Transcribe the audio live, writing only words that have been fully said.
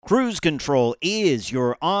Cruise Control is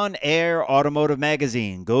your on-air automotive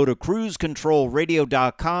magazine. Go to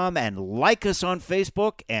cruisecontrolradio.com and like us on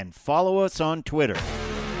Facebook and follow us on Twitter.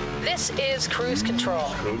 This is Cruise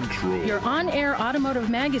Control. Your on-air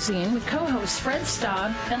automotive magazine with co-hosts Fred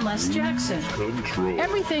Staub and Les Jackson.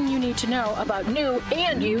 Everything you need to know about new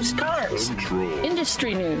and used cars.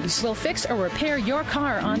 Industry news. We'll fix or repair your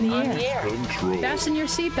car on the air. Fasten your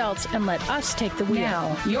seatbelts and let us take the wheel.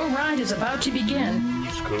 Now, your ride is about to begin.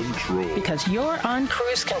 Because you're on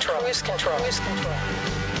Cruise Control. Cruise Control. Cruise Control.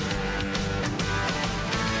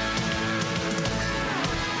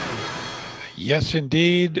 Yes,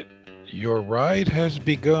 indeed. Your ride has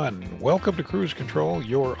begun. Welcome to Cruise Control,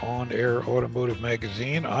 your on-air automotive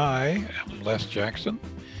magazine. I am Les Jackson.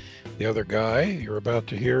 The other guy you're about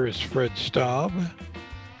to hear is Fred Staub.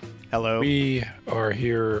 Hello. We are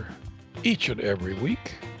here each and every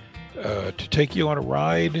week to take you on a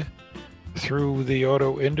ride through the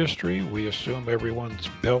auto industry. We assume everyone's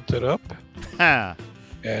belted up. Ha.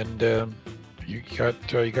 And you got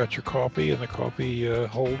your coffee in the coffee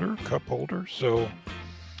cup holder. So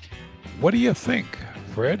what do you think,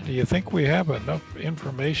 Fred? Do you think we have enough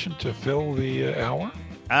information to fill the hour?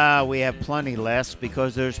 We have plenty less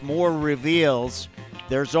because there's more reveals.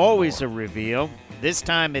 There's always a reveal. This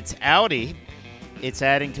time it's Audi. It's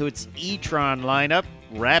adding to its e-tron lineup,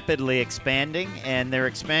 rapidly expanding, and they're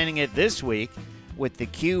expanding it this week with the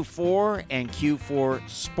Q4 and Q4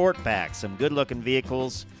 Sportback. Some good-looking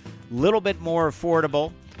vehicles, a little bit more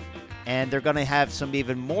affordable, and they're going to have some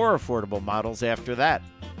even more affordable models after that.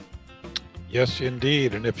 Yes,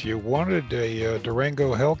 indeed. And if you wanted a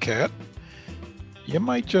Durango Hellcat, you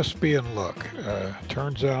might just be in luck.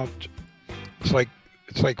 Turns out it's like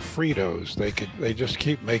Fritos. They just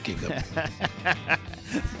keep making them.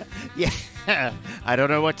 Yeah, I don't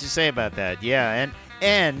know what to say about that. Yeah,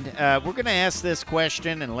 and we're going to ask this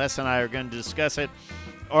question, and Les and I are going to discuss it.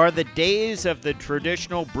 Are the days of the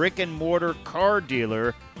traditional brick-and-mortar car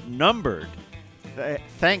dealer numbered?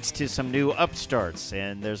 Thanks to some new upstarts,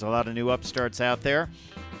 and there's a lot of new upstarts out there.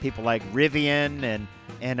 People like Rivian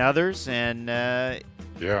and others, and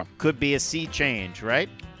yeah, could be a sea change, right?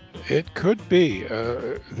 It could be.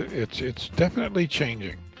 It's definitely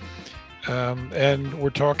changing. And we're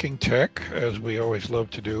talking tech, as we always love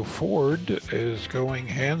to do. Ford is going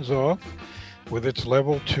hands-off with its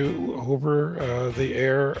Level 2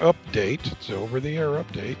 over-the-air update. It's over-the-air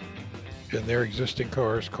update in their existing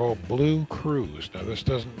cars called Blue Cruise. Now, this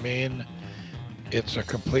doesn't mean it's a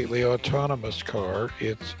completely autonomous car.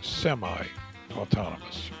 It's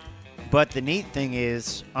semi-autonomous. But the neat thing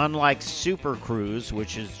is, unlike Super Cruise,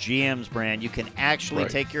 which is GM's brand, you can actually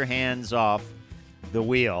take your hands off the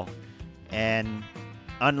wheel. And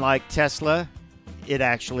unlike Tesla, it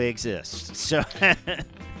actually exists. So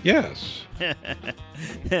yes.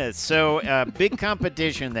 So big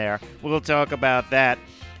competition there. We'll talk about that.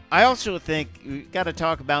 I also think we got to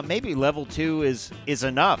talk about maybe Level 2 is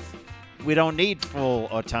enough. We don't need full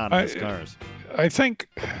autonomous cars. I think,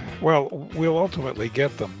 well, we'll ultimately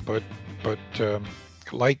get them, but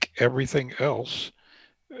like everything else,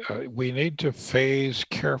 we need to phase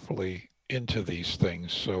carefully into these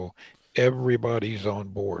things so everybody's on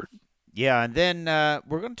board. Yeah, and then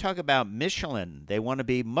we're going to talk about Michelin. They want to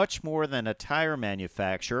be much more than a tire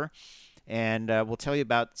manufacturer, and we'll tell you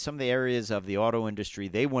about some of the areas of the auto industry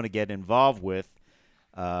they want to get involved with.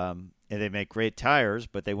 And they make great tires,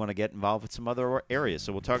 but they want to get involved with some other areas.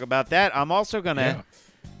 So we'll talk about that. I'm also going to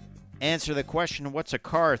answer the question, what's a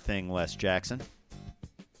car thing, Les Jackson?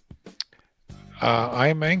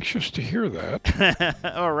 I'm anxious to hear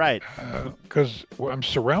that. All right. Because I'm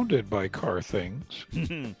surrounded by car things.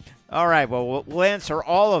 All right. Well, we'll answer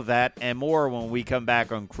all of that and more when we come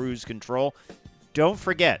back on Cruise Control. Don't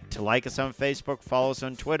forget to like us on Facebook, follow us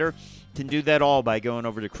on Twitter. You can do that all by going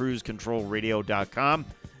over to cruisecontrolradio.com.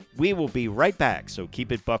 We will be right back, so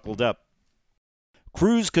keep it buckled up.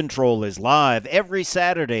 Cruise Control is live every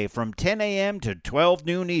Saturday from 10 a.m. to 12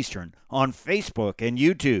 noon Eastern on Facebook and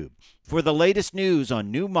YouTube. For the latest news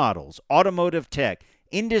on new models, automotive tech,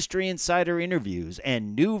 industry insider interviews,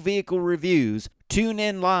 and new vehicle reviews, tune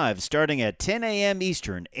in live starting at 10 a.m.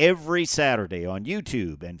 Eastern every Saturday on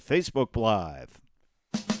YouTube and Facebook Live.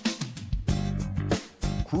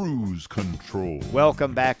 Cruise Control.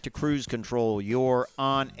 Welcome back to Cruise Control, your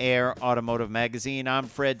on-air automotive magazine. I'm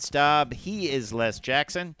Fred Staub. He is Les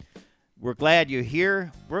Jackson. We're glad you're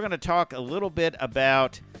here. We're going to talk a little bit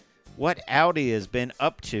about what Audi has been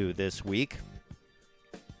up to this week,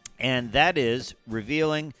 and that is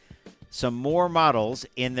revealing some more models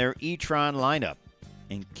in their e-tron lineup,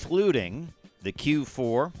 including the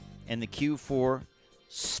Q4 and the Q4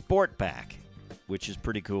 Sportback. which is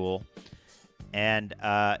pretty cool. And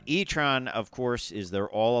e-tron, of course, is their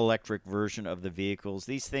all-electric version of the vehicles.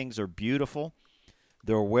 These things are beautiful.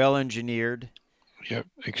 They're well-engineered. Yep,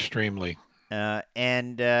 extremely.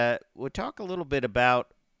 And we'll talk a little bit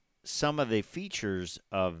about some of the features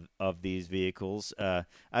of these vehicles.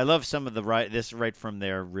 I love some of this right from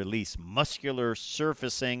their release. Muscular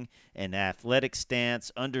surfacing and athletic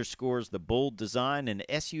stance underscores the bold design and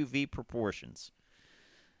SUV proportions.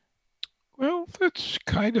 Well, that's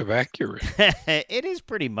kind of accurate. It is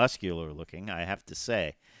pretty muscular looking, I have to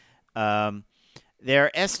say.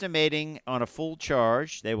 They're estimating on a full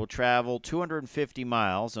charge they will travel 250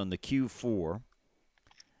 miles on the Q4,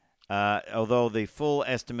 although the full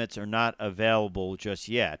estimates are not available just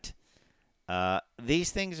yet.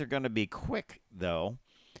 These things are going to be quick, though.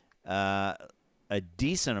 A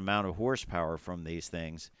decent amount of horsepower from these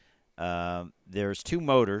things. There's 2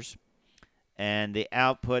 motors, and the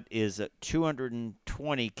output is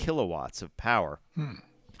 220 kilowatts of power.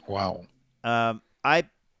 Wow.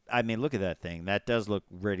 I mean, look at that thing. That does look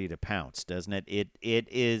ready to pounce, doesn't it?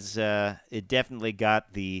 It definitely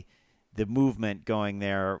got the movement going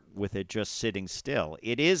there with it just sitting still.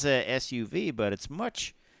 It is a SUV, but it's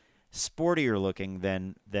much sportier looking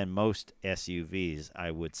than most SUVs,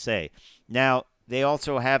 I would say. Now, they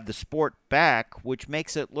also have the Sport Back, which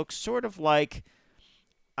makes it look sort of like,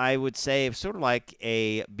 I would say, sort of like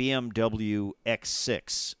a BMW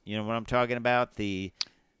X6. You know what I'm talking about?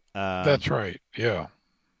 That's right. Yeah.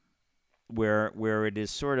 Where it is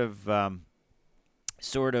sort of a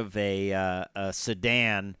sedan,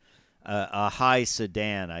 a high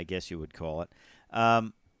sedan, I guess you would call it.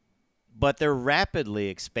 But they're rapidly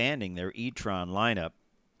expanding their e-tron lineup,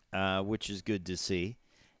 which is good to see.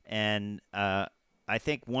 And I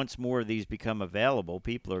think once more of these become available,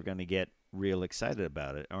 people are going to get real excited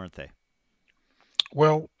about it, aren't they?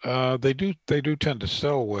 Well, they do tend to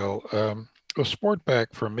sell well. A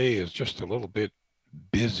Sportback for me is just a little bit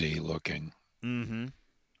busy looking. Mm-hmm.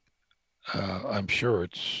 I'm sure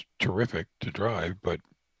it's terrific to drive, but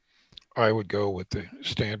I would go with the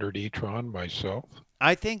standard e-tron myself.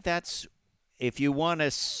 I think that's, if you want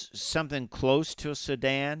something close to a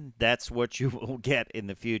sedan, that's what you will get in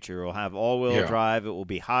the future. It will have all-wheel drive. It will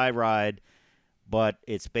be high ride, but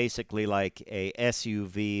it's basically like a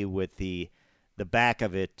SUV with the back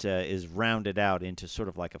of it is rounded out into sort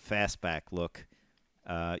of like a fastback look.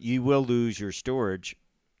 You will lose your storage.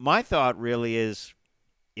 My thought really is,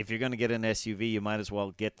 if you're going to get an SUV, you might as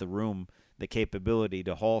well get the room, the capability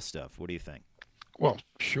to haul stuff. What do you think? Well,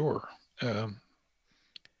 sure.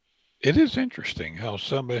 It is interesting how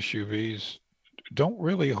some SUVs don't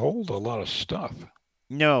really hold a lot of stuff.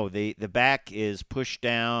 No, the back is pushed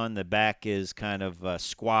down. The back is kind of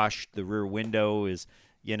squashed. The rear window is,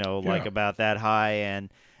 like about that high, and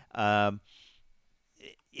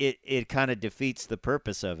it kind of defeats the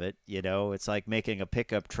purpose of it. It's like making a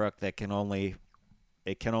pickup truck that can only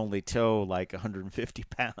tow like 150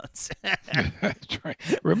 pounds. That's right.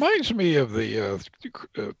 Reminds me of the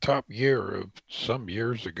Top Gear of some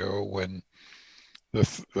years ago when the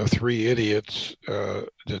 3 idiots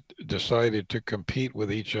decided to compete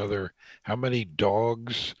with each other how many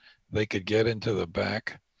dogs they could get into the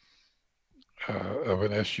back of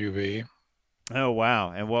an SUV. Oh,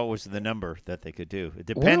 wow. And what was the number that they could do? It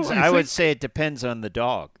depends. Well, I would say it depends on the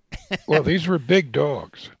dog. Well, these were big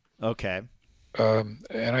dogs. Okay. And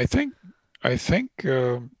I think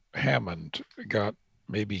Hammond got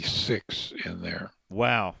maybe 6 in there.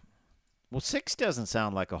 Wow. Well, 6 doesn't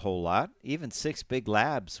sound like a whole lot. Even 6 big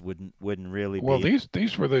labs wouldn't really be. Well,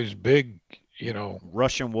 these were those big,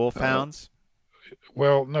 Russian wolfhounds.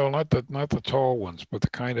 Well, no, not the tall ones, but the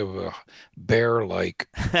kind of bear-like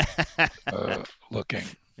looking.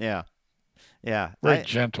 Yeah. Yeah. Very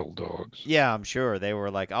gentle dogs. Yeah, I'm sure. They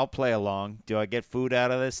were like, I'll play along. Do I get food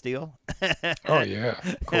out of this deal? Oh, yeah,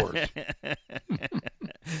 of course.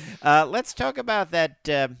 Let's talk about that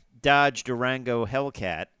Dodge Durango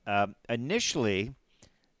Hellcat. Initially,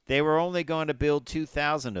 they were only going to build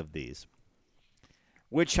 2,000 of these,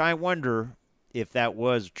 which I wonder if that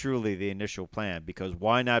was truly the initial plan, because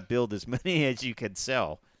why not build as many as you can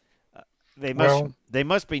sell? They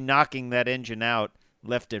must be knocking that engine out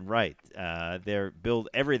left and right.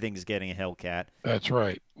 Everything's getting a Hellcat. That's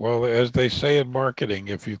right. Well, as they say in marketing,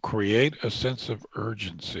 if you create a sense of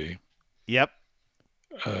urgency, yep,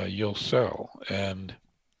 you'll sell. And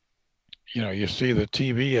you see the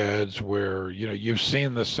TV ads where you've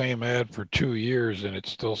seen the same ad for 2 years and it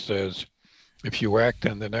still says, if you act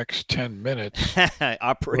in the next 10 minutes,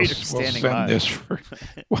 operator we'll standing send by. this for.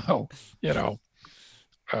 Well,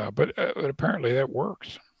 but apparently that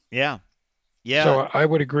works. Yeah. Yeah. So I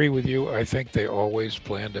would agree with you. I think they always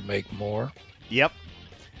plan to make more. Yep.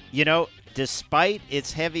 Despite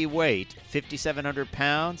its heavy weight, 5,700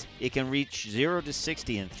 pounds, it can reach 0 to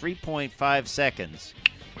 60 in 3.5 seconds.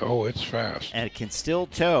 Oh, it's fast. And it can still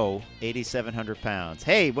tow 8,700 pounds.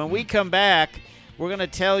 Hey, when we come back, we're going to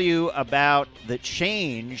tell you about the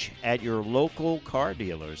change at your local car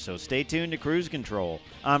dealers. So stay tuned to Cruise Control.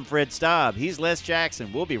 I'm Fred Staub. He's Les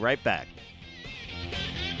Jackson. We'll be right back.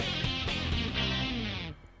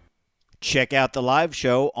 Check out the live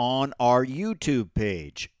show on our YouTube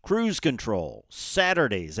page, Cruise Control,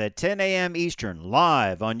 Saturdays at 10 a.m. Eastern,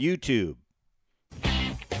 live on YouTube.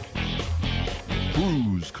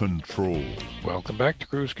 Cruise Control. Welcome back to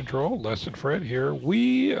Cruise Control. Les and Fred here.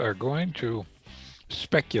 We are going to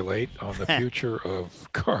speculate on the future of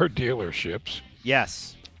car dealerships.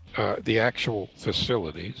 Yes. The actual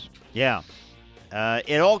facilities. Yeah.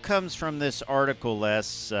 It all comes from this article,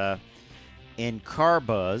 Les, in Car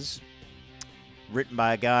Buzz, written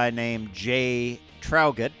by a guy named Jay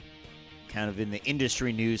Traugott, kind of in the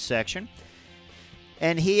industry news section.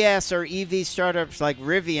 And he asks, are EV startups like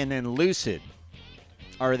Rivian and Lucid,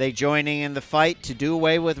 are they joining in the fight to do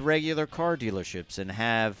away with regular car dealerships and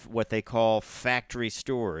have what they call factory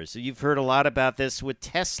stores? You've heard a lot about this with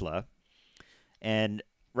Tesla. And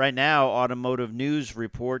right now, Automotive News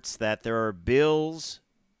reports that there are bills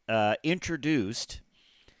introduced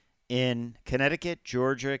in Connecticut,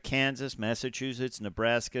 Georgia, Kansas, Massachusetts,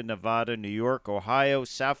 Nebraska, Nevada, New York, Ohio,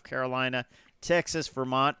 South Carolina, Texas,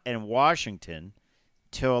 Vermont, and Washington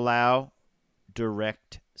to allow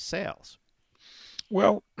direct sales.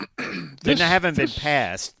 Well, they haven't been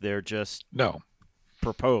passed. They're just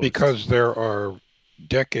proposed. Because there are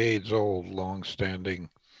decades-old, long-standing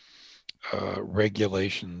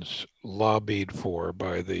regulations lobbied for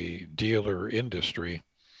by the dealer industry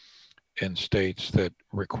in states that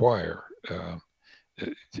require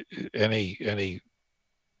any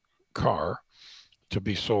car to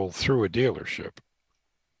be sold through a dealership.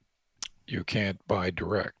 You can't buy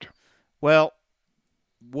direct. Well,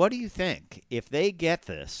 what do you think? If they get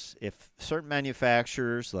this, if certain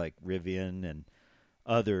manufacturers like Rivian and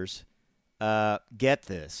others get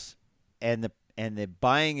this, and the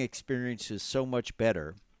buying experience is so much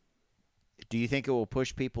better, do you think it will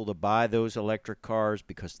push people to buy those electric cars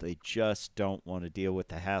because they just don't want to deal with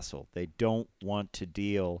the hassle? They don't want to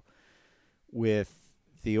deal with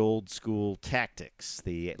the old school tactics,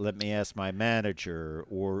 the let me ask my manager,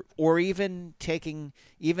 or even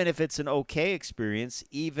if it's an okay experience,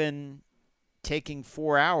 even taking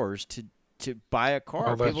 4 hours to buy a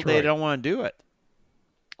car. People, they don't want to do it.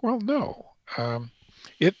 Well, no.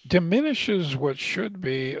 It diminishes what should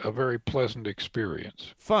be a very pleasant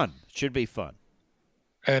experience. Fun. Should be fun.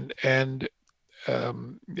 And you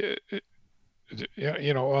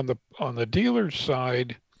know, on the dealer's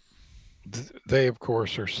side, they of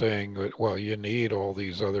course are saying that, well, you need all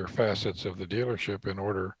these other facets of the dealership in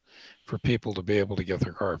order for people to be able to get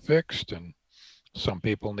their car fixed, and some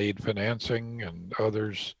people need financing and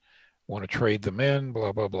others want to trade them in,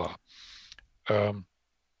 blah blah blah.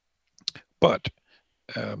 But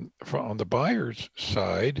on the buyer's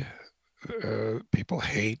side, people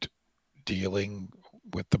hate dealing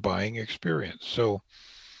with the buying experience. So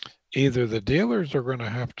either the dealers are going to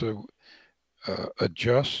have to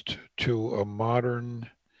adjust to a modern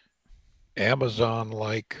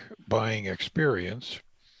Amazon-like buying experience,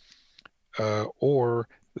 or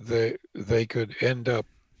they could end up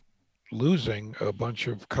losing a bunch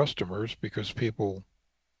of customers because people,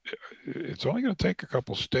 it's only going to take a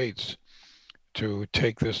couple states to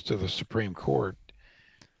take this to the Supreme Court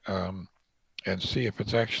and see if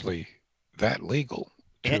it's actually that legal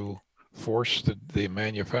to force the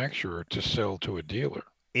manufacturer to sell to a dealer.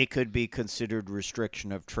 It could be considered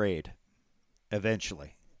restriction of trade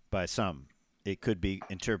eventually by some. It could be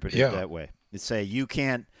interpreted that way. It's say you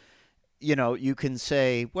can't, you can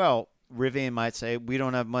say, well, Rivian might say, we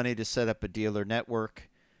don't have money to set up a dealer network.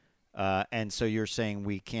 And so you're saying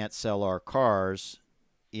we can't sell our cars,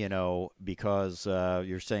 because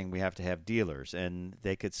you're saying we have to have dealers. And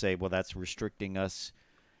they could say, well, that's restricting us.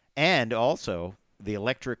 And also, the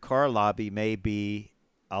electric car lobby may be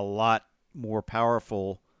a lot more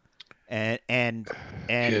powerful and in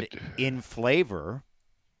flavor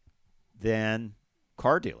than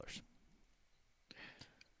car dealers.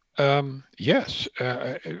 Yes,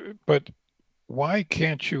 but why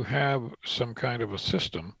can't you have some kind of a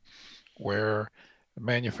system where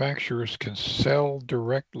manufacturers can sell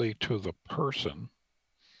directly to the person,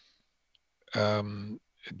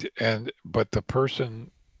 but the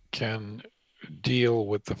person can deal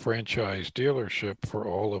with the franchise dealership for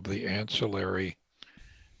all of the ancillary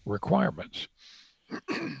requirements.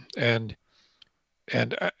 and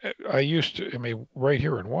I used to, I mean, right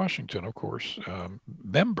here in Washington, of course,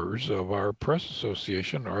 members of our press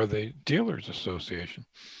association are the Dealers Association.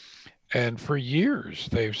 And for years,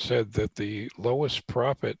 they've said that the lowest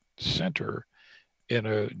profit center in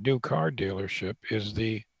a new car dealership is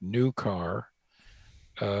the new car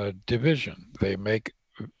division. They make,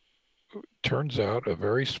 turns out, a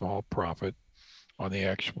very small profit on the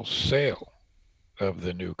actual sale of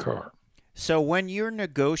the new car. So when you're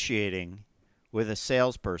negotiating with a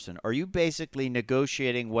salesperson, are you basically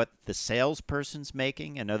negotiating what the salesperson's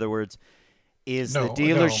making? In other words, is the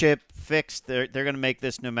dealership fixed? They're going to make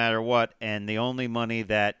this no matter what, and the only money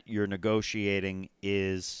that you're negotiating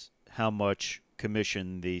is how much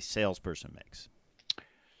commission the salesperson makes?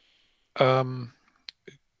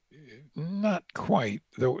 Not quite.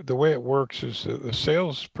 The way it works is the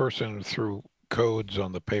salesperson, through codes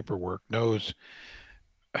on the paperwork, knows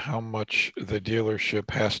how much the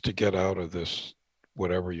dealership has to get out of this,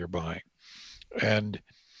 whatever you're buying. And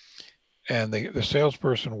the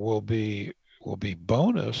salesperson will be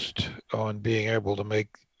bonused on being able to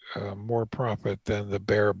make more profit than the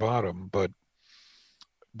bare bottom, but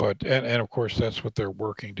of course that's what they're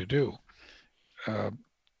working to do.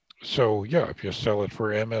 So yeah, if you sell it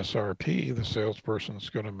for MSRP, the salesperson's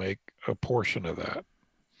going to make a portion of that,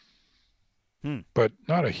 but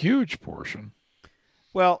not a huge portion.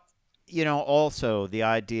 Well, also the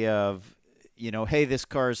idea of, hey, this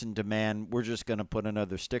car's in demand, we're just going to put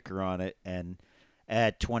another sticker on it and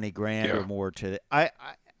add 20 grand or more to it.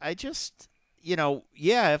 I just,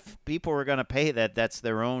 if people are going to pay that, that's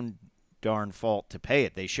their own darn fault to pay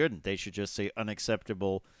it. They shouldn't. They should just say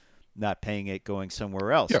unacceptable, not paying it, going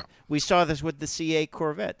somewhere else. Yeah. We saw this with the CA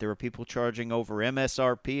Corvette. There were people charging over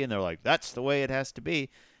MSRP, and they're like, that's the way it has to be.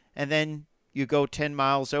 And then you go 10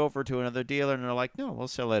 miles over to another dealer, and they're like, no, we'll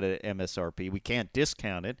sell it at MSRP. We can't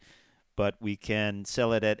discount it, but we can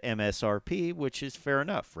sell it at MSRP, which is fair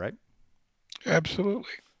enough, right?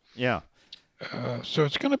 Absolutely. Yeah. So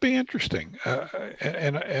it's going to be interesting.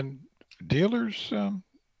 And dealers,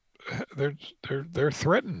 they're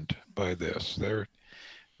threatened by this. They're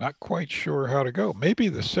not quite sure how to go. Maybe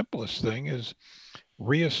the simplest thing is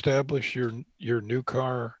reestablish your new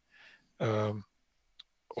car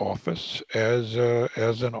office as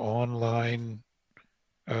an online,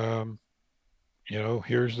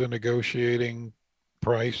 here's the negotiating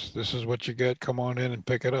price. This is what you get. Come on in and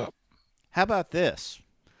pick it up. How about this?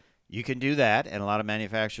 You can do that, and a lot of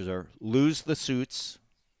manufacturers are lose the suits,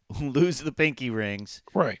 lose the pinky rings,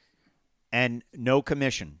 right, and no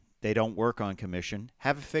commission. They don't work on commission.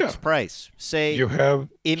 Have a fixed price. Say you have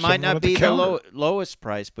it might not be the lowest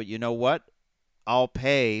price, but you know what? I'll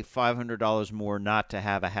pay $500 more not to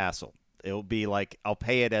have a hassle. It'll be like I'll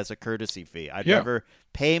pay it as a courtesy fee. I'd rather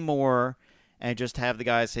pay more and just have the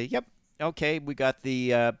guy say, yep, okay, we got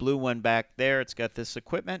the blue one back there. It's got this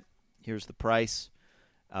equipment. Here's the price.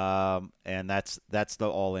 And that's the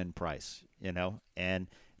all-in price, and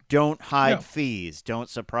don't hide fees. Don't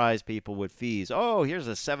surprise people with fees. Oh, here's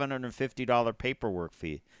a $750 paperwork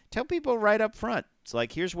fee. Tell people right up front. It's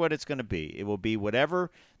like, here's what it's going to be. It will be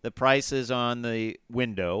whatever the price is on the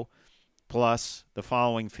window plus the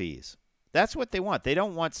following fees. That's what they want. They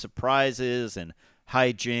don't want surprises and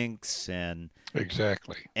hijinks and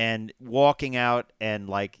exactly. And walking out and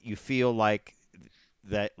like you feel like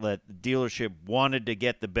that the dealership wanted to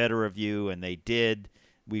get the better of you, and they did.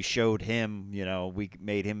 We showed him, we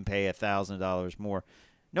made him pay $1,000 more.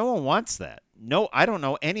 No one wants that. No, I don't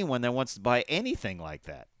know anyone that wants to buy anything like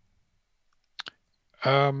that.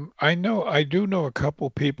 I do know a couple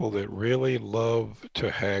people that really love to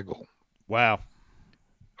haggle. Wow.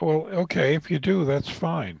 Well, okay, if you do, that's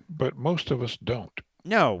fine, but most of us don't.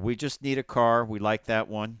 No, we just need a car. We like that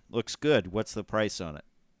one. Looks good. What's the price on it?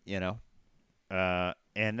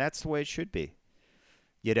 And that's the way it should be.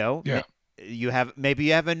 Yeah. Maybe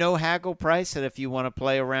you have a no haggle price, and if you want to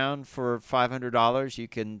play around for $500, you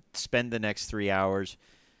can spend the next 3 hours,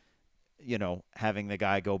 having the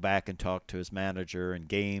guy go back and talk to his manager and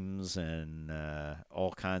games and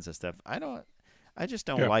all kinds of stuff. I just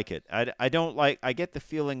don't like it. I don't like. I get the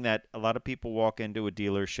feeling that a lot of people walk into a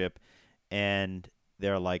dealership and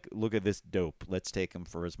they're like, "Look at this dope. Let's take him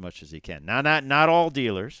for as much as he can." Now, not all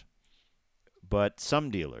dealers, but some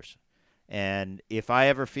dealers. And if I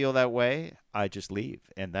ever feel that way, I just leave.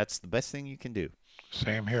 And that's the best thing you can do.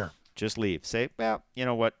 Same here. Just leave. Say, well, you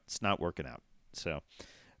know what? It's not working out. So,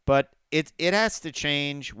 but it has to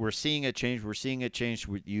change. We're seeing it change. We're seeing it change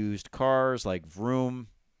with used cars like Vroom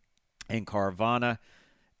and Carvana.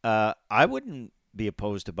 I wouldn't be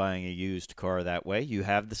opposed to buying a used car that way. You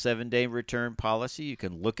have the 7-day return policy. You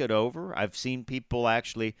can look it over. I've seen people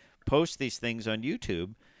actually post these things on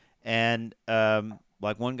YouTube, and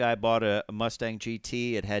like one guy bought a Mustang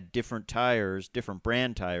GT. It had different tires, different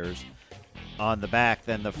brand tires on the back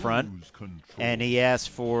than the front, and he asked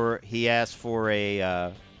for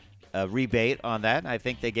a rebate on that. And I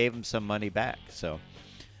think they gave him some money back. So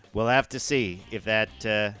we'll have to see if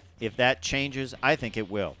that changes. I think it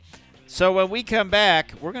will. So when we come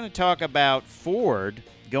back, we're going to talk about Ford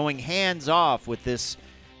going hands-off with this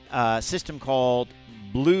system called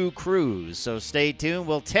Blue Cruise. So stay tuned.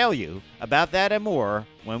 We'll tell you about that and more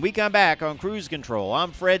when we come back on Cruise Control.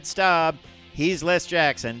 I'm Fred Staub. He's Les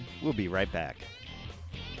Jackson. We'll be right back.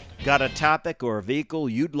 Got a topic or a vehicle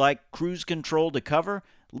you'd like Cruise Control to cover?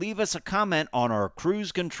 Leave us a comment on our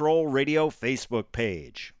Cruise Control Radio Facebook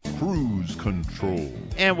page. Cruise Control.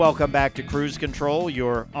 And welcome back to Cruise Control,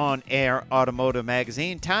 your on-air automotive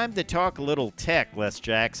magazine. Time to talk a little tech, Les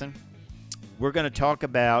Jackson. We're going to talk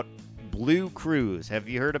about Blue Cruise. Have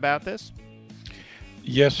you heard about this?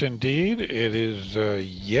 Yes, indeed. It is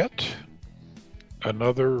yet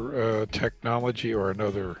another technology or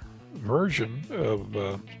another version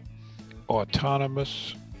of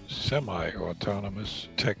autonomous, semi-autonomous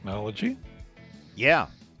technology. Yeah,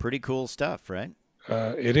 pretty cool stuff, right?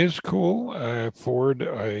 It is cool. Ford,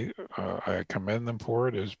 I commend them for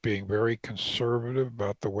it, as being very conservative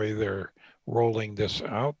about the way they're rolling this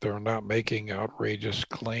out. They're not making outrageous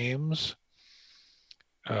claims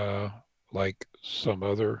like some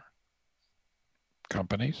other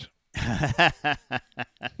companies.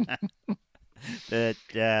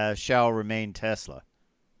 That shall remain Tesla.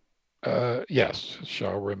 Yes,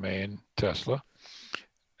 shall remain Tesla.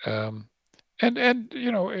 And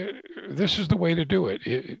you know, this is the way to do it.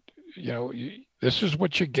 This is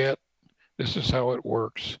what you get. This is how it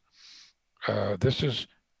works. This is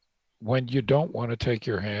when you don't want to take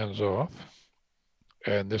your hands off,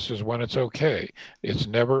 and this is when it's okay. It's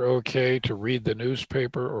never okay to read the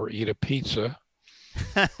newspaper or eat a pizza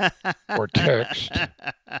or text.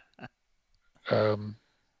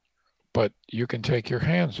 But you can take your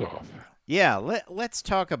hands off. Yeah, let's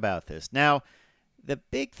talk about this. Now, the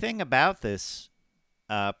big thing about this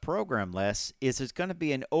program, Les, is it's going to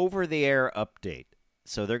be an over-the-air update.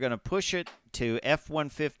 So they're going to push it to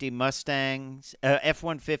F-150 Mustangs,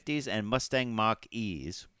 F-150s and Mustang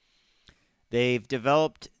Mach-E's. They've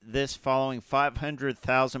developed this following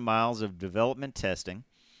 500,000 miles of development testing,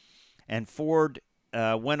 and Ford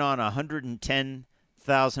went on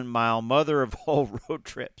 110,000-mile mother-of-all road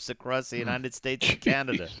trips across the United States and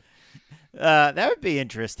Canada. That would be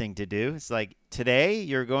interesting to do. It's like, today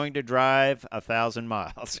you're going to drive 1,000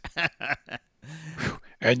 miles.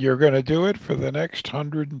 And you're going to do it for the next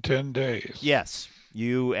 110 days. Yes,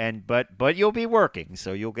 but you'll be working,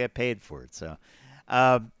 so you'll get paid for it. So,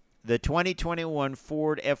 the 2021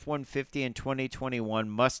 Ford F-150 and 2021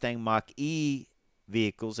 Mustang Mach-E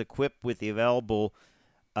vehicles, equipped with the available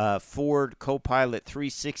Ford Copilot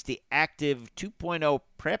 360 Active 2.0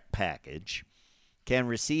 prep package, can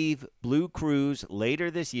receive Blue Cruise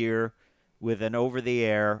later this year with an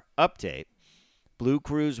over-the-air update. Blue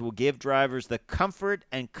Cruise will give drivers the comfort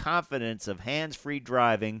and confidence of hands-free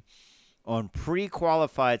driving on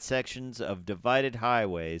pre-qualified sections of divided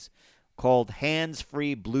highways called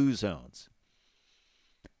hands-free blue zones.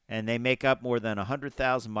 And they make up more than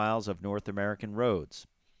 100,000 miles of North American roads.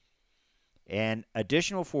 And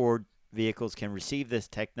additional Ford vehicles can receive this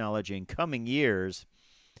technology in coming years,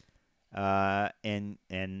 and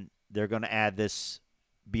they're going to add this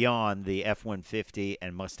beyond the F-150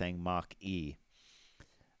 and Mustang Mach-E.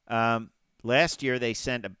 Last year, they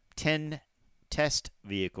sent 10 test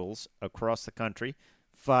vehicles across the country,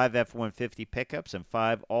 5 F-150 pickups and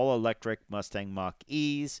 5 all-electric Mustang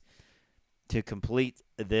Mach-E's to complete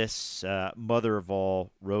this mother of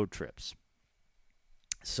all road trips.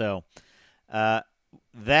 So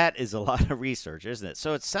that is a lot of research, isn't it?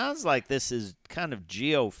 So it sounds like this is kind of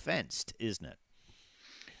geo-fenced, isn't it?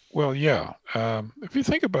 Well, yeah. If you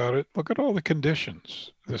think about it, look at all the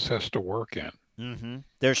conditions this has to work in. Mm-hmm.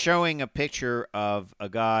 They're showing a picture of a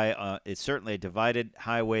guy. It's certainly a divided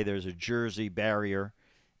highway. There's a Jersey barrier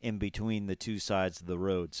in between the two sides of the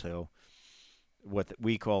road. So what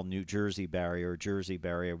we call New Jersey barrier,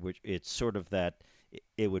 which it's sort of that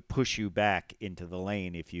it would push you back into the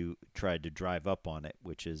lane if you tried to drive up on it,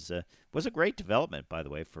 which is was a great development, by the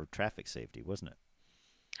way, for traffic safety, wasn't it?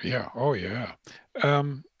 Yeah. Oh, yeah.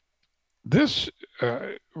 This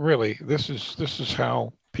really, this is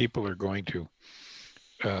how people are going to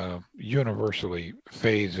universally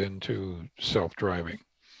phase into self-driving.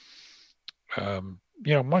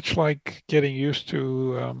 much like getting used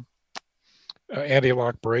to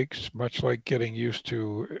anti-lock brakes, much like getting used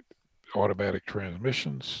to automatic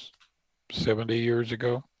transmissions 70 years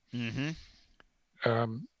ago. Mm-hmm.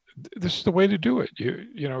 This is the way to do it.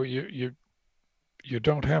 You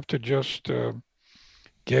don't have to just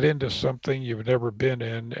get into something you've never been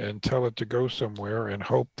in and tell it to go somewhere and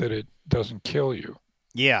hope that it doesn't kill you.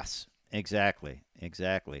 Yes, exactly.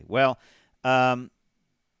 Well,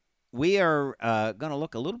 we are going to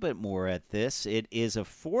look a little bit more at this. It is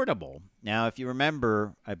affordable. Now, if you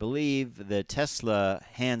remember, I believe the Tesla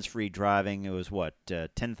hands-free driving, it was what,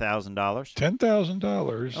 $10,000?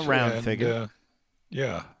 $10,000. A round figure.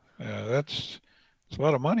 That's a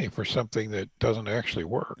lot of money for something that doesn't actually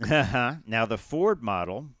work. Now, the Ford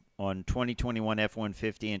model on 2021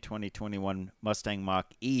 F-150 and 2021 Mustang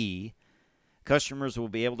Mach-E, customers will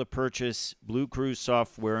be able to purchase Blue Cruise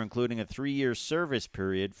software, including a 3-year service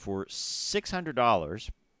period, for $600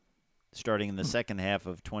 starting in the second half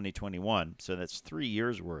of 2021. So that's 3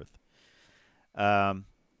 years worth. And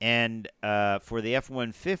for the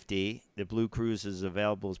F-150, the Blue Cruise is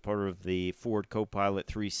available as part of the Ford Copilot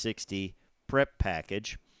 360 prep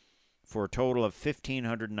package for a total of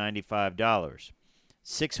 $1,595.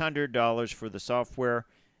 $600 for the software,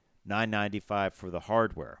 $995 for the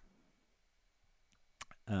hardware.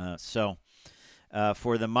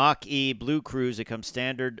 For the Mach-E Blue Cruise, it comes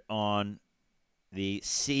standard on the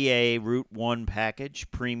CA Route 1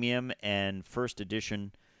 package, premium and first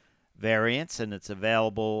edition variants, and it's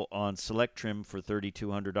available on select trim for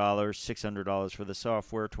 $3,200, $600 for the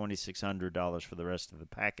software, $2,600 for the rest of the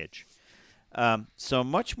package. So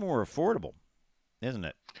much more affordable, isn't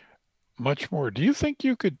it? Much more. Do you think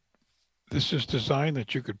you could, this is designed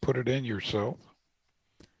that you could put it in yourself?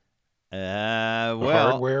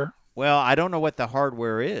 Hardware? Well, I don't know what the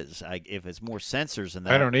hardware is. If it's more sensors than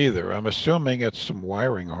that. I don't either. I'm assuming it's some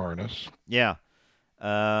wiring harness. Yeah.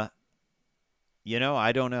 I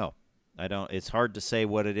don't know. It's hard to say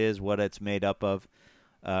what it is, what it's made up of.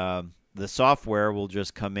 The software will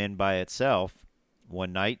just come in by itself.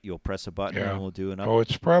 One night you'll press a button and we'll do an update. Oh,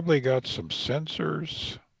 it's probably got some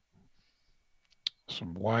sensors,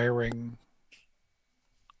 some wiring.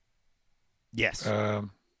 Yes.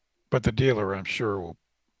 But the dealer, I'm sure,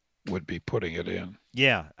 would be putting it in.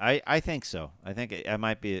 Yeah, I think so. I think it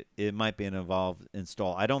might be an involved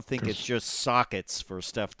install. I don't think it's just sockets for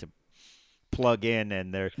stuff to plug in,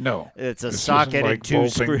 and it's a socket and two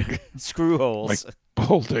screw holes. Like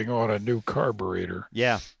bolting on a new carburetor.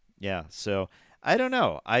 Yeah. So I don't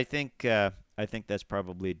know. I think that's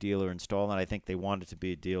probably a dealer install, and I think they want it to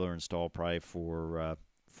be a dealer install, probably for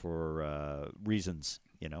reasons,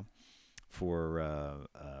 for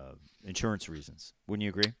insurance reasons. Wouldn't you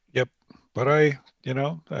agree? Yep. But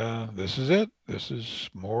this is it. This is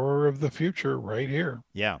more of the future right here.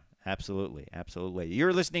 Yeah, absolutely.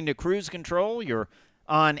 You're listening to Cruise Control, your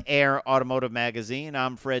on-air automotive magazine.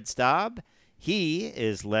 I'm Fred Staub. He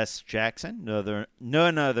is Les Jackson,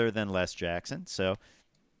 none other than Les Jackson. So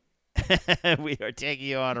we are taking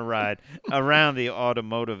you on a ride around the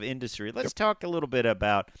automotive industry. Let's talk a little bit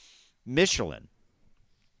about Michelin.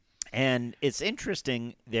 And it's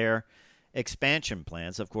interesting, their expansion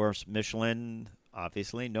plans. Of course, Michelin,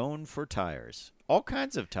 obviously known for tires, all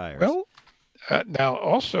kinds of tires. Well, now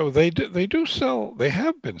also they do sell. They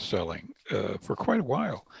have been selling for quite a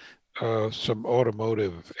while some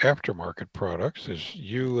automotive aftermarket products. As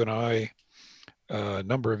you and I, a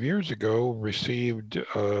number of years ago, received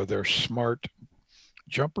their smart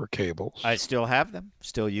jumper cables. I still have them.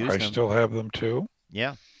 Still use them. I still have them too.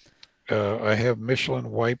 Yeah. I have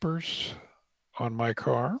Michelin wipers on my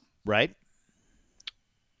car. Right.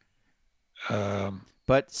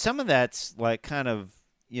 But some of that's like kind of,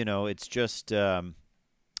 it's just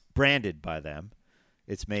branded by them.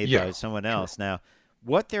 It's made by someone else. Sure. Now,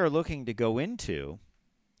 what they're looking to go into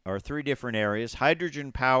are 3 different areas: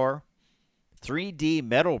 hydrogen power, 3D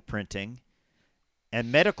metal printing,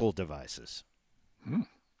 and medical devices.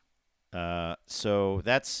 So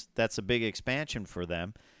that's a big expansion for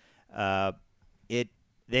them.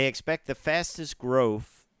 They expect the fastest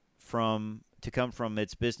growth to come from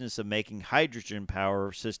its business of making hydrogen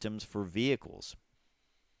power systems for vehicles.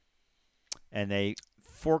 And they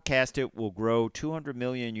forecast it will grow 200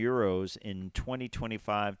 million euros in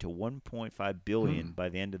 2025 to 1.5 billion by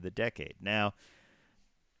the end of the decade. Now,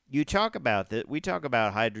 you talk about that. We talk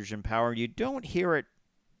about hydrogen power. You don't hear it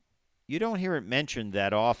mentioned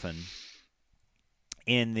that often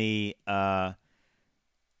in the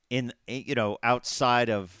outside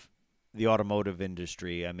of the automotive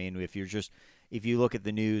industry. I mean, if you look at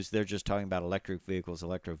the news, they're just talking about electric vehicles.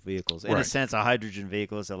 In a sense, a hydrogen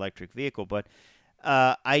vehicle is an electric vehicle, but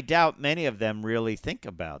I doubt many of them really think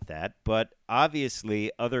about that, but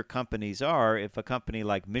obviously other companies are. If a company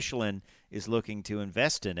like Michelin is looking to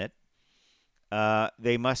invest in it,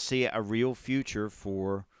 they must see a real future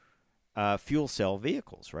for fuel cell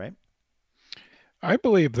vehicles, right? I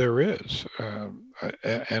believe there is,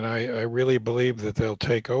 and I really believe that they'll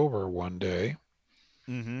take over one day.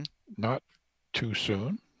 Mm-hmm. Not too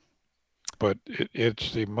soon, but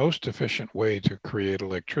it's the most efficient way to create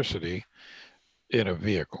electricity in a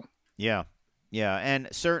vehicle. Yeah, yeah, and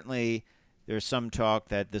certainly there's some talk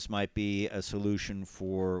that this might be a solution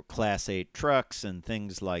for Class 8 trucks and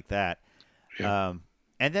things like that. Yeah.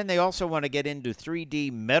 And then they also want to get into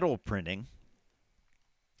 3D metal printing,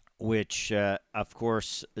 which, of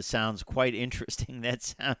course, sounds quite interesting.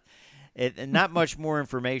 Not much more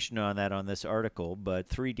information on that on this article, but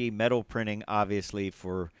 3D metal printing, obviously,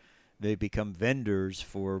 they become vendors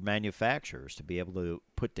for manufacturers to be able to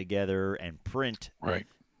put together and print Right.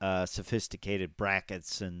 Sophisticated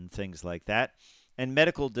brackets and things like that. And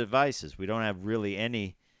medical devices. We don't have really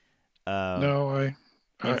any No,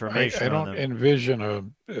 information I on don't them. envision a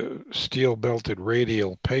steel-belted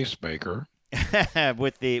radial pacemaker.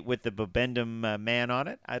 with the Bobendum man on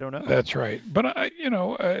it. I don't know. That's right. But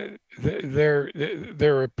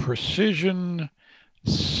they're a precision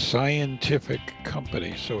scientific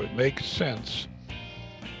company, so it makes sense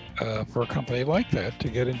for a company like that to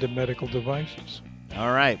get into medical devices.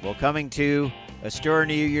 All right. Well, coming to a store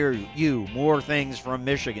near you, more things from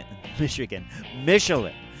Michelin.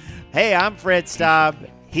 Hey, I'm Fred Staub.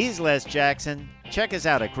 He's Les Jackson. Check us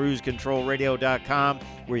out at cruisecontrolradio.com,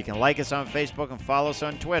 where you can like us on Facebook and follow us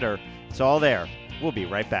on Twitter. It's all there. We'll be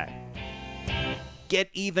right back. Get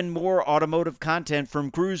even more automotive content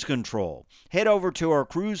from Cruise Control. Head over to our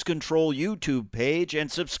Cruise Control YouTube page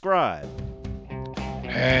and subscribe.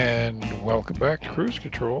 And welcome back to Cruise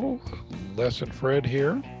Control. Les and Fred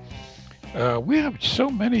here. We have so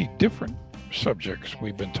many different subjects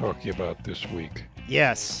we've been talking about this week.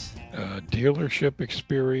 Yes. Dealership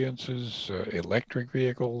experiences, electric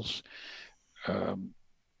vehicles,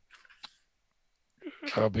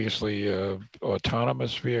 obviously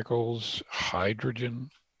autonomous vehicles, hydrogen.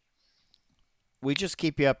 We just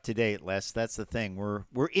keep you up to date, Les. That's the thing.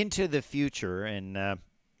 We're into the future, and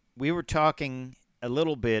we were talking a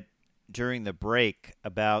little bit during the break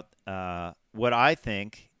about what I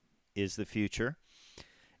think is the future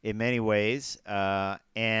in many ways.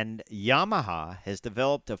 And Yamaha has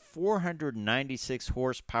developed a 496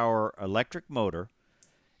 horsepower electric motor.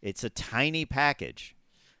 It's a tiny package.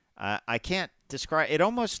 I can't describe. It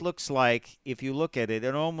almost looks like, if you look at it,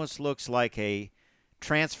 it almost looks like a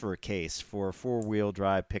transfer case for a four-wheel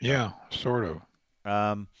drive pickup. Yeah, sort of.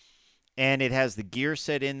 And it has the gear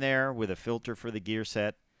set in there with a filter for the gear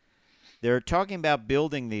set. They're talking about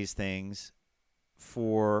building these things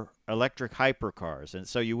for electric hypercars. And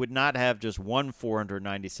so you would not have just one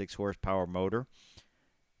 496 horsepower motor.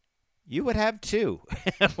 You would have two.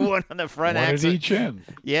 One on the front axle. One at each end.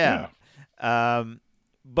 Yeah.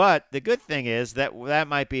 But the good thing is that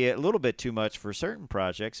might be a little bit too much for certain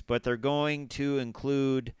projects, but they're going to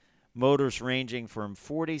include motors ranging from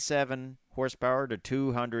 47 horsepower to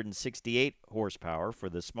 268 horsepower for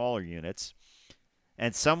the smaller units.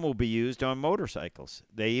 And some will be used on motorcycles.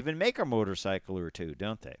 They even make a motorcycle or two,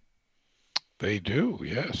 don't they? They do,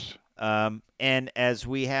 yes. And as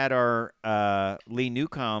we had our Lee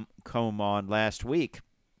Newcomb on last week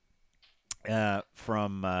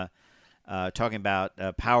from talking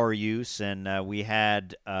about power use, and we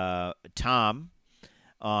had Tom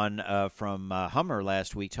on from Hummer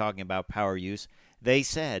last week talking about power use. They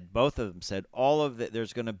said, both of them said,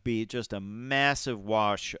 there's going to be just a massive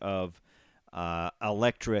wash of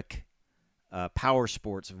electric power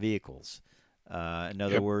sports vehicles. In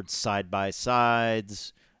other words,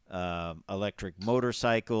 side-by-sides, electric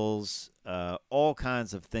motorcycles, all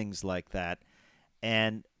kinds of things like that.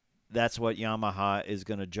 And that's what Yamaha is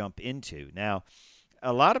going to jump into. Now,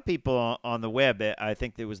 a lot of people on the web, I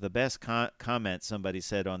think there was the best comment somebody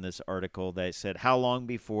said on this article. They said, how long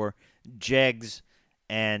before JEGS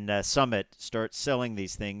and Summit start selling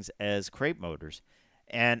these things as crate motors?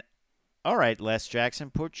 And all right, Les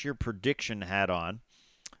Jackson, put your prediction hat on.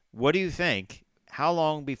 What do you think? How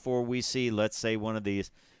long before we see, let's say, one of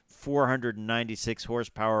these 496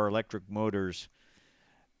 horsepower electric motors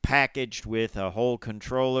packaged with a whole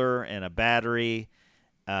controller and a battery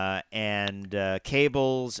and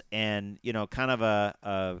cables and, kind of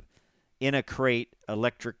a in a crate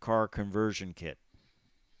electric car conversion kit?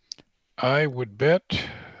 I would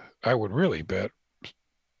really bet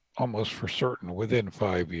almost for certain within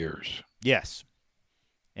 5 years. Yes.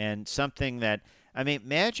 And something that I mean,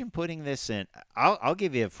 imagine putting this in. I'll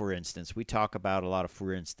give you a for instance. We talk about a lot of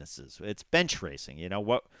for instances. It's bench racing. You know,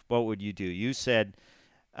 what would you do? You said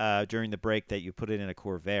during the break that you put it in a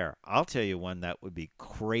Corvair. I'll tell you one that would be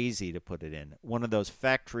crazy to put it in. One of those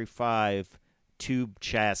Factory 5 tube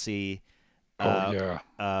chassis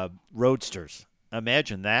roadsters.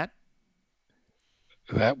 Imagine that.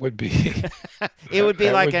 That would be. It would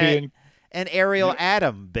be like an Ariel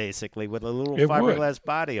Atom, basically, with a little fiberglass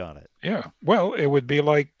body on it. Yeah. Well, it would be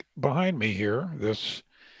like behind me here, this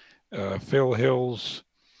Phil Hill's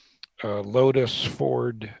Lotus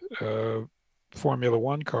Ford Formula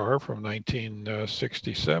One car from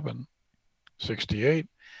 1967, 68.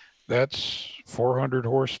 That's 400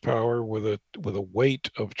 horsepower with a weight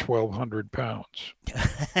of 1,200 pounds.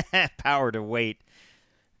 Power to weight.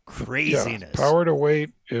 Craziness. Yeah, power to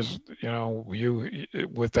weight is, you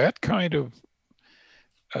with that kind of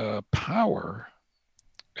power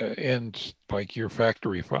in like your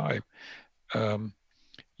Factory 5,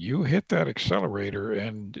 you hit that accelerator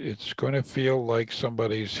and it's going to feel like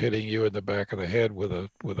somebody's hitting you in the back of the head with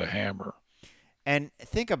a hammer. And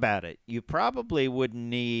think about it. You probably wouldn't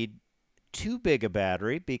need too big a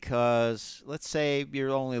battery because let's say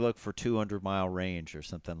you only look for 200-mile range or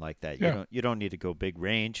something like that. Yeah. You don't need to go big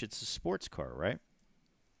range. It's a sports car, right?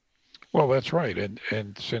 Well, that's right.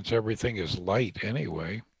 And since everything is light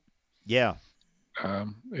anyway, yeah,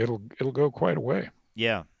 it'll go quite a way.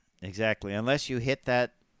 Yeah, exactly. Unless you hit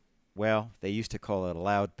that. Well, they used to call it a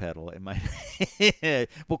loud pedal. It might.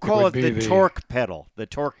 We'll call it the torque pedal. The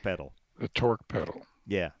torque pedal. The torque pedal.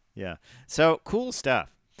 Yeah. So cool stuff.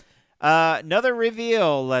 Another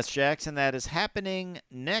reveal, Les Jackson, that is happening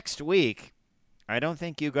next week. I don't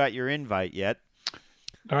think you got your invite yet.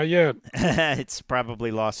 Not yet. It's probably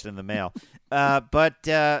lost in the mail. But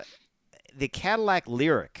the Cadillac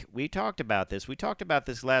Lyriq, we talked about this. We talked about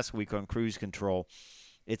this last week on Cruise Control.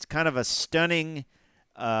 It's kind of a stunning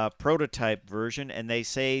prototype version, and they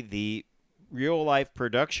say the real-life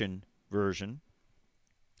production version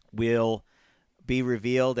will be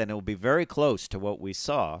revealed, and it will be very close to what we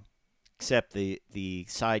saw, except the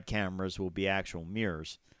side cameras will be actual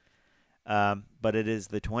mirrors. But it is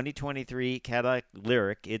the 2023 Cadillac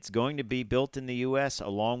Lyriq. It's going to be built in the U.S.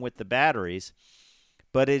 along with the batteries,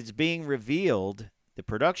 but it's being revealed, the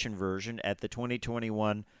production version, at the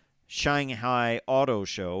 2021 Shanghai Auto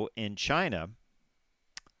Show in China,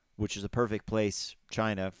 which is a perfect place,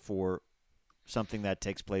 China, for something that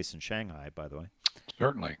takes place in Shanghai, by the way.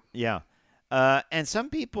 Certainly. Yeah. And some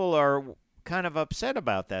people are kind of upset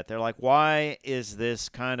about that. They're like, why is this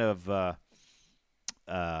kind of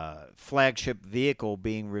flagship vehicle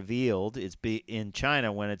being revealed in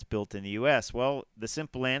China when it's built in the U.S.? Well, the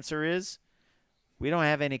simple answer is we don't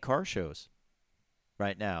have any car shows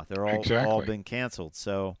right now. They're all been canceled.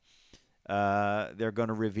 So they're going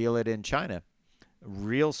to reveal it in China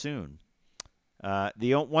real soon.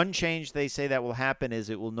 The one change they say that will happen is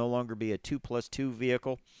it will no longer be a 2+2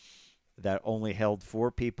 vehicle that only held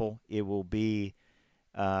 4 people. It will be,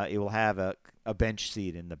 it will have a bench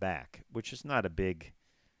seat in the back, which is not a big,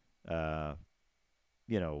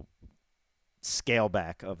 scale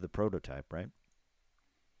back of the prototype, right?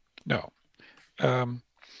 No.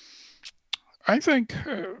 I think,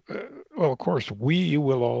 well, of course, we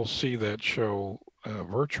will all see that show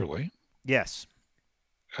virtually. Yes.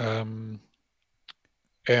 And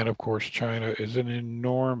of course, China is an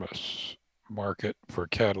enormous market for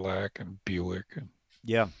Cadillac and Buick.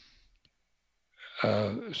 Yeah.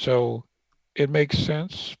 So it makes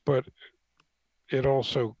sense, but it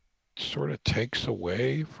also sort of takes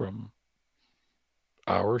away from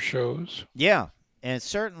our shows. Yeah. And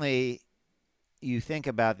certainly you think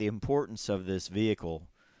about the importance of this vehicle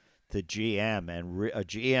to GM, and a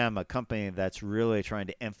GM, a company that's really trying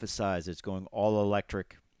to emphasize it's going all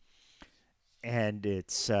electric. And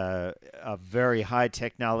it's a very high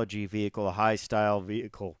technology vehicle, a high style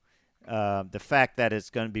vehicle. The fact that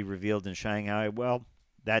it's going to be revealed in Shanghai, well,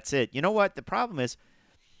 that's it. You know what? The problem is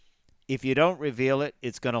if you don't reveal it,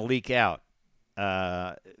 it's going to leak out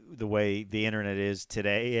the way the internet is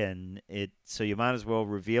today. And so you might as well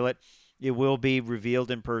reveal it. It will be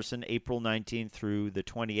revealed in person April 19th through the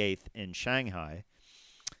 28th in Shanghai.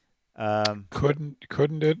 Couldn't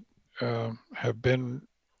it have been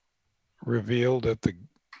revealed at the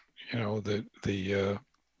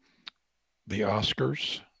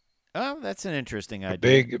Oscars? Oh, that's an interesting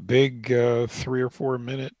idea. A big 3 or 4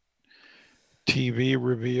 minute TV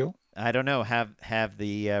reveal. I don't know. Have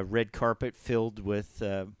the red carpet filled with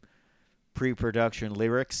pre-production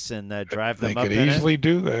lyrics and drive them up in it. They could easily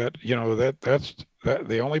do that. That's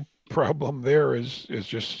the only problem there is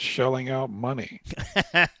just shelling out money.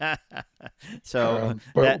 So,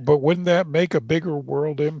 but wouldn't that make a bigger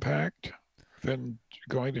world impact than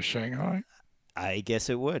going to Shanghai? I guess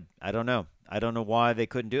it would. I don't know. I don't know why they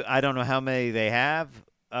couldn't do it. I don't know how many they have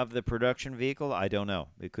of the production vehicle. I don't know.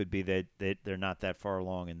 It could be that they're not that far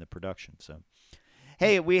along in the production. So,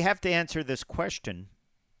 hey, we have to answer this question,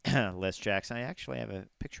 Les Jackson. I actually have a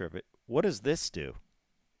picture of it. What does this do?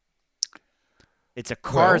 It's a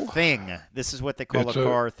car thing. This is what they call a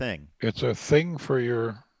car thing. It's a thing for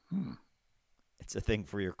your... It's a thing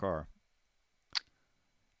for your car.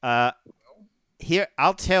 Here,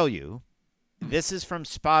 I'll tell you, this is from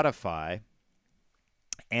Spotify,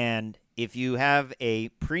 and if you have a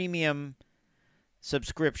premium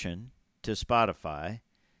subscription to Spotify,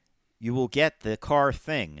 you will get the car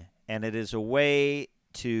thing, and it is a way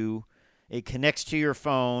to, it connects to your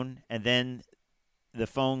phone, and then the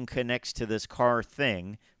phone connects to this car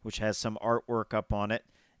thing, which has some artwork up on it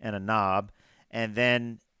and a knob, and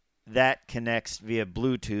then that connects via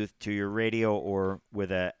Bluetooth to your radio or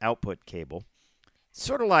with an output cable.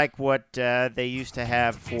 Sort of like what they used to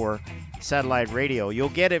have for satellite radio. You'll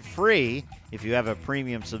get it free if you have a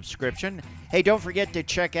premium subscription. Hey, don't forget to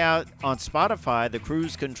check out on Spotify the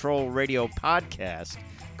Cruise Control Radio podcast.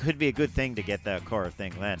 Could be a good thing to get that car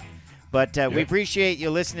thing then. But we appreciate you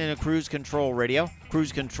listening to Cruise Control Radio.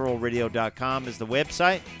 CruiseControlRadio.com is the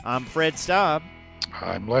website. I'm Fred Staub.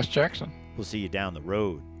 I'm Les Jackson. We'll see you down the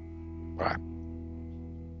road. Bye.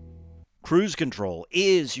 Cruise Control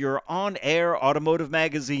is your on-air automotive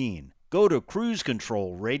magazine. Go to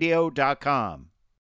CruiseControlRadio.com.